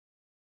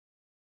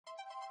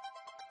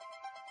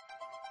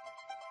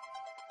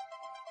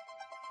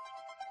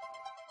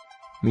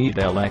Meade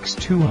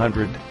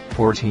LX200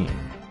 14.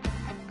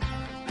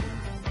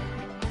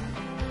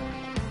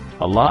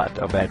 A lot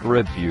of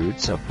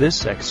attributes of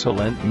this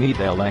excellent Meade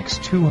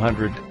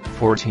LX200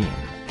 14.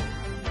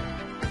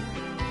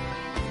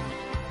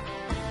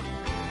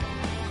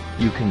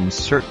 You can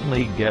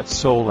certainly get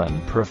sole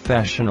and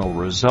professional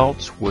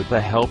results with the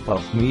help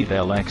of Meade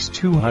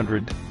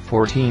LX200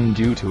 14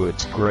 due to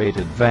its great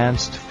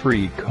advanced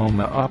free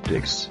coma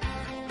optics.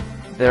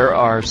 There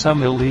are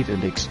some elite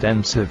and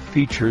extensive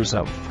features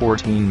of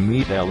 14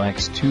 Meade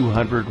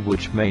LX200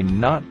 which may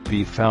not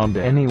be found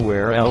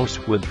anywhere else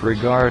with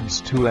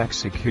regards to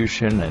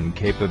execution and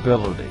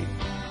capability.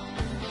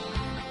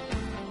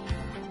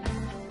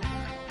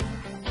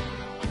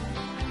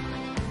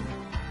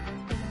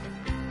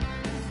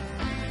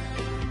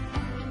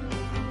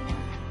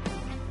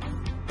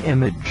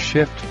 Image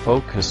shift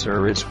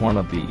focuser is one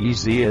of the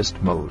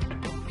easiest mode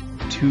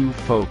to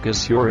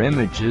focus your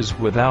images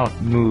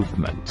without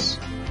movements.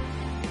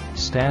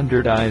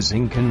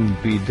 Standardizing can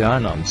be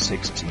done on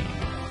 16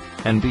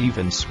 and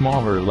even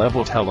smaller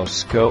level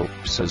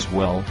telescopes as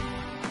well.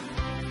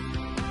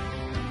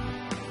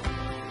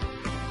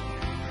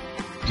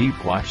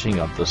 Deep watching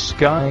of the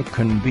sky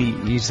can be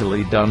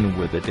easily done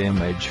with it.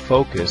 Image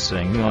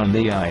focusing on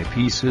the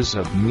eyepieces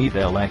of Meade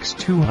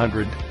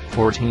LX200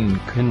 14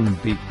 can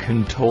be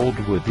controlled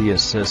with the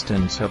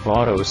assistance of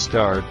Auto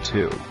Start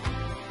 2.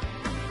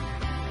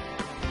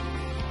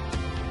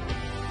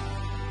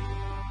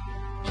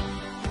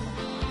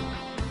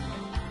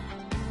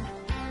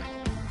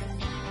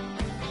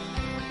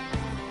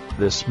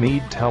 This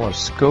Meade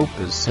telescope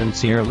is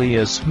sincerely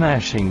a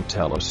smashing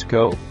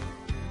telescope.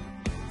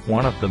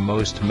 One of the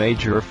most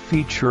major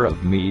feature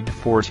of Meade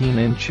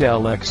 14-inch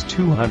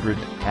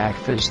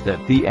LX200 is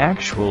that the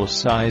actual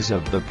size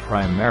of the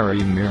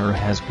primary mirror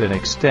has been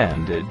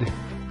extended.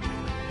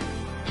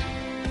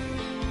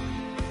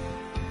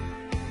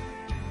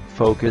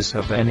 Focus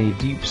of any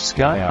deep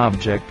sky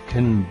object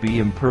can be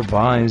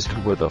improvised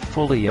with a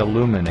fully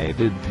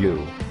illuminated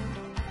view.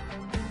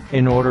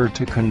 In order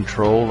to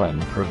control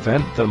and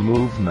prevent the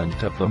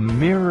movement of the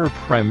mirror,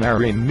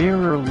 primary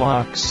mirror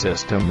lock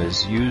system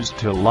is used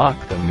to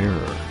lock the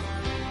mirror.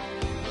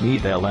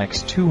 Meade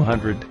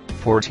LX200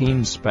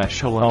 14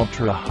 special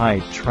ultra-high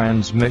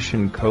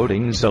transmission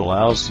coatings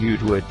allows you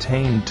to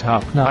attain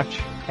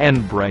top-notch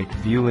and bright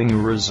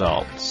viewing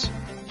results.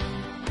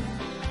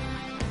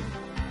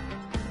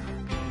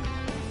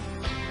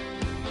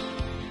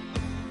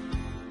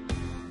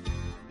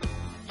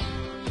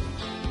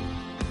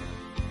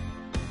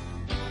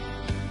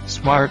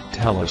 Smart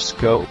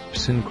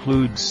telescopes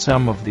include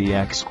some of the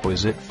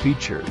exquisite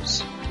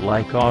features,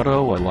 like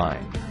auto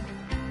align.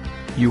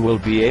 You will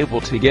be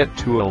able to get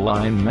to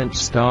alignment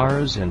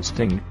stars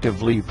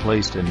instinctively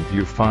placed in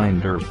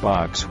viewfinder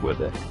box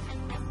with it.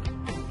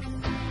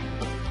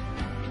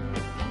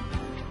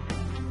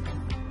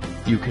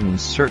 You can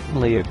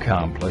certainly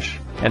accomplish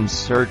and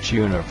search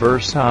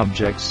universe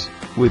objects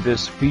with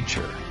this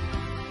feature.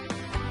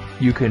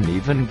 You can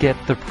even get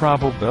the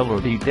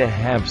probability to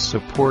have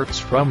supports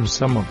from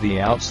some of the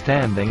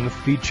outstanding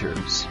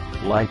features,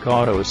 like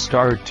Auto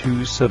Start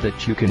 2, so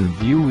that you can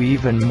view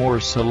even more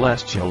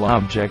celestial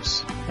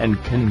objects,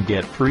 and can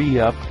get free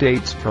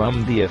updates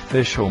from the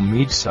official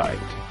Meade site.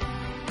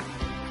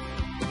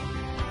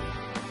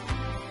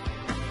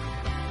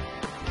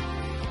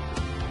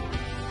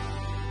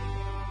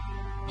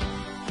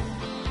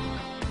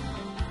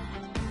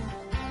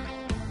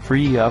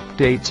 Free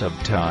updates of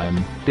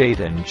time, date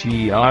and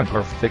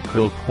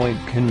geographical point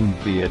can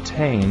be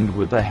attained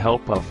with the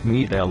help of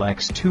Meade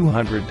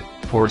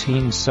LX200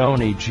 14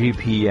 Sony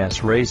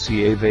GPS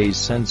Receive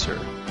sensor.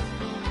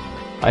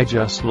 I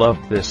just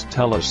love this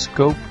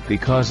telescope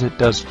because it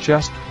does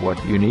just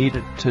what you need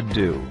it to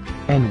do,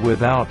 and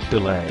without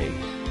delay.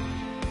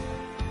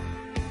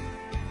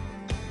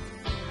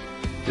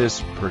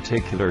 This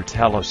particular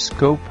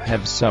telescope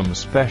has some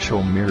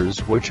special mirrors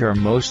which are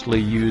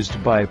mostly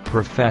used by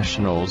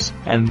professionals,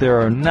 and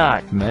there are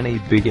not many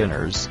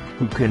beginners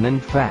who can in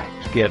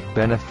fact get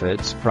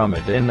benefits from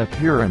it in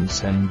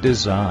appearance and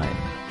design.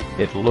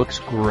 It looks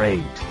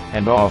great,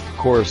 and of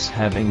course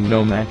having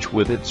no match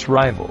with its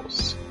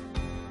rivals.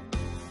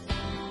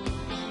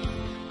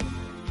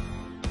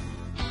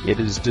 It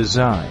is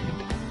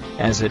designed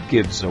as it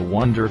gives a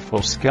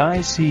wonderful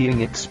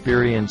sky-seeing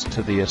experience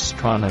to the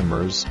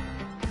astronomers.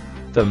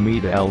 The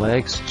Meade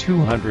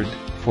LX200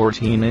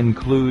 14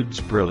 includes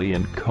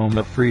brilliant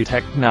coma-free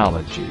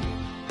technology.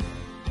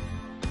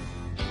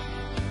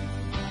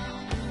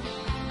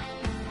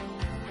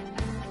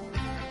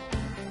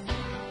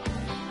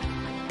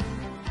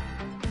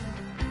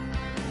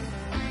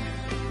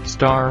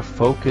 Star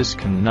focus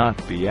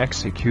cannot be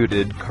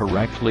executed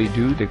correctly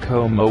due to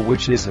coma,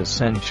 which is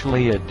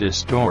essentially a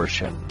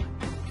distortion.